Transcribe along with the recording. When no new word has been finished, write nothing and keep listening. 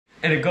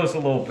And it goes a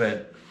little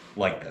bit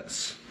like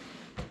this.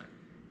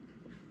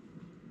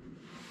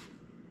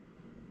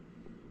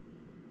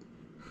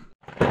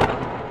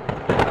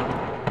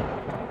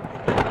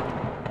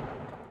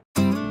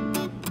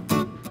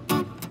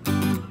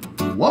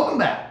 Welcome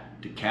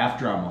back to Calf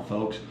Drama,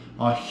 folks.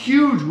 A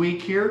huge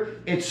week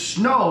here. It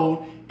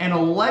snowed and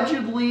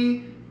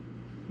allegedly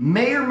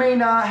may or may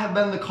not have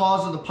been the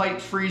cause of the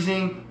pipes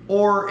freezing,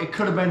 or it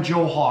could have been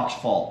Joe Hawk's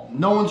fault.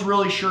 No one's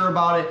really sure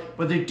about it,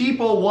 but the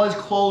depot was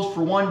closed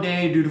for one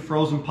day due to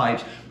frozen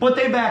pipes, but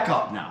they back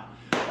up now.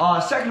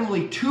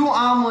 Secondly, 2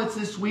 omelets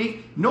this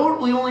week.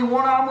 Notably, only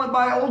 1 omelet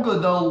by Olga,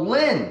 though.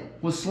 Lynn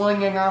was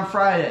slinging on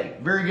Friday.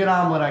 Very good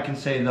omelet, I can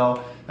say,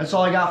 though. That's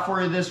all I got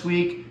for you this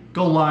week.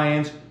 Go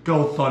Lions,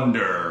 go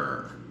Thunder.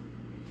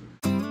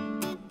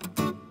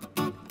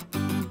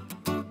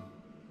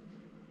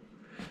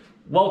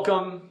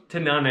 Welcome to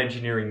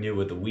Non-Engineering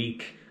New of the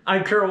Week.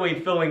 I'm currently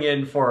filling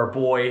in for our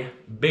boy,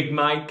 Big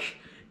Mike,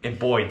 and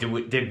boy,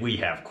 did we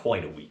have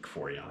quite a week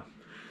for you.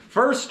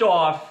 First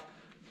off,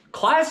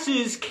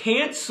 classes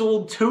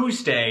canceled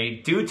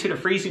Tuesday due to the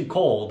freezing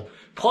cold,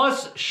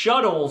 plus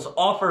shuttles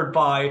offered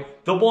by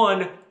the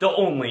one, the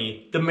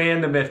only, the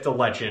man, the myth, the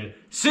legend,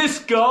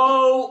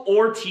 Cisco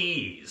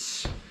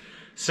Ortiz.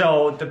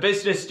 So the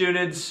business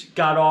students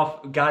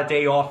got a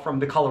day off from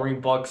the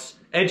coloring books.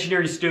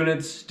 Engineering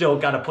students still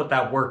got to put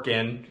that work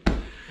in.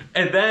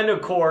 And then,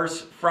 of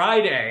course,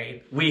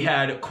 Friday, we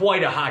had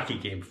quite a hockey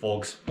game,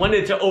 folks. Went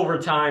into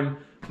overtime.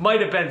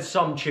 Might have been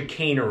some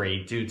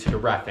chicanery due to the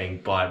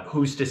reffing, but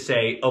who's to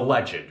say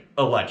alleged.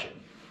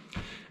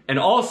 And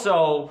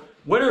also,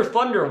 Winter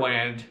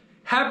Thunderland,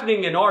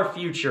 happening in our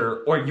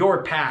future, or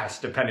your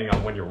past, depending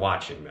on when you're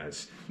watching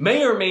this,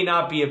 may or may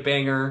not be a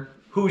banger.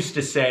 Who's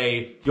to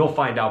say? You'll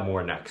find out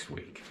more next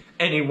week.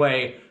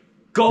 Anyway,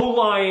 go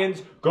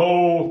Lions,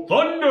 go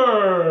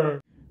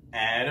Thunder!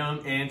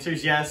 Adam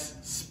answers yes,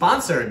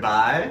 sponsored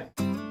by...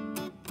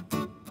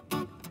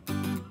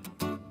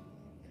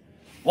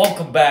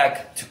 Welcome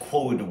back to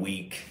Quote of the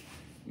Week.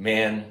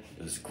 Man,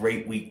 it was a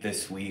great week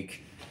this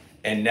week.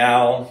 And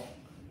now,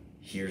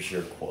 here's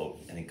your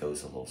quote, and it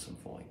goes a little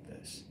something like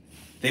this.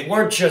 They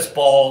weren't just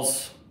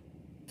balls,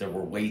 there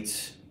were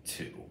weights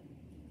too.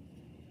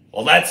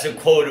 Well, that's a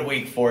quote of the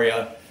week for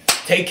you.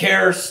 Take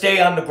care, stay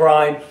on the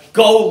grind,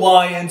 go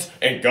Lions,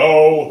 and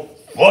go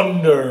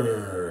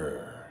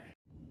Thunder!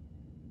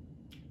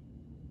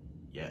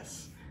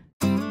 Yes.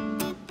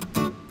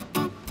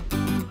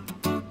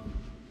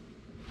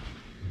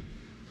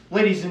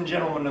 Ladies and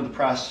gentlemen of the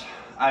press,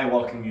 I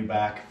welcome you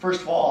back.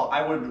 First of all,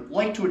 I would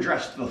like to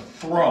address the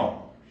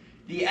throne.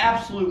 The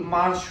absolute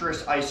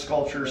monstrous ice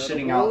sculpture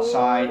sitting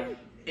outside.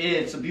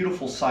 It's a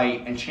beautiful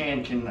sight, and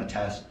Chan can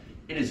attest,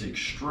 it is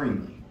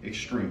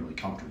extremely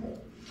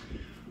comfortable.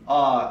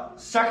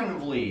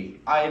 Secondly,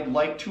 I'd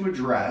like to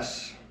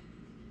address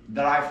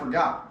that I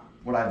forgot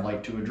what I'd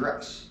like to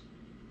address.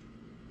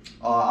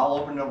 I'll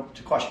open it up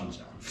to questions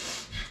now.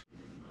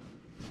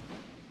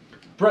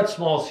 Brett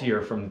Smalls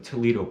here from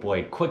Toledo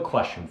Blade. Quick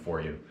question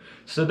for you.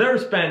 So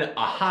there's been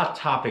a hot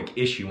topic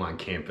issue on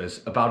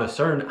campus about a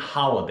certain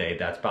holiday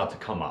that's about to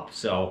come up.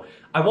 So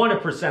I want to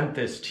present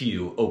this to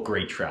you, oh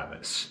great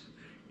Travis.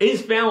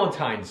 Is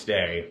Valentine's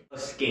Day a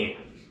scam?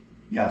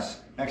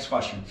 Yes, next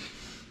question.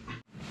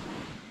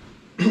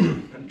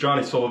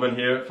 Johnny Sullivan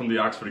here from the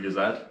Oxford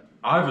Gazette.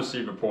 I've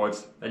received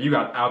reports that you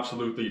got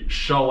absolutely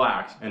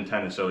shellacked in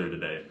tennis earlier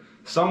today.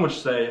 Some would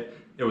say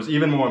it was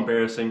even more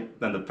embarrassing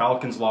than the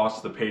Falcons'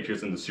 loss to the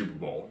Patriots in the Super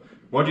Bowl.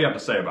 What do you have to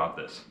say about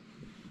this?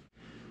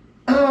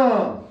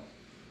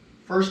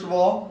 First of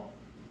all,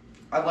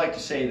 I'd like to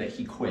say that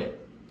he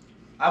quit.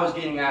 I was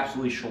getting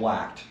absolutely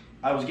shellacked.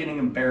 I was getting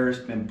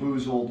embarrassed,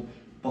 bamboozled,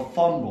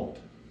 befumbled.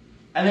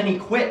 And then he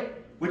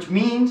quit, which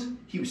means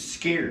he was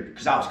scared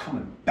because I was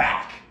coming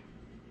back.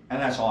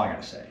 And that's all I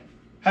gotta say.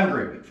 Have a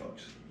great week,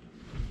 folks.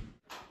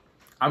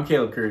 I'm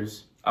Caleb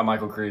Cruz. I'm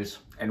Michael Cruz.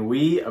 And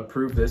we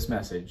approve this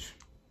message.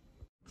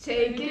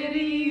 Take it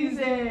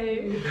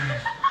easy.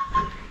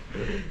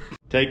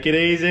 Take it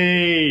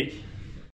easy.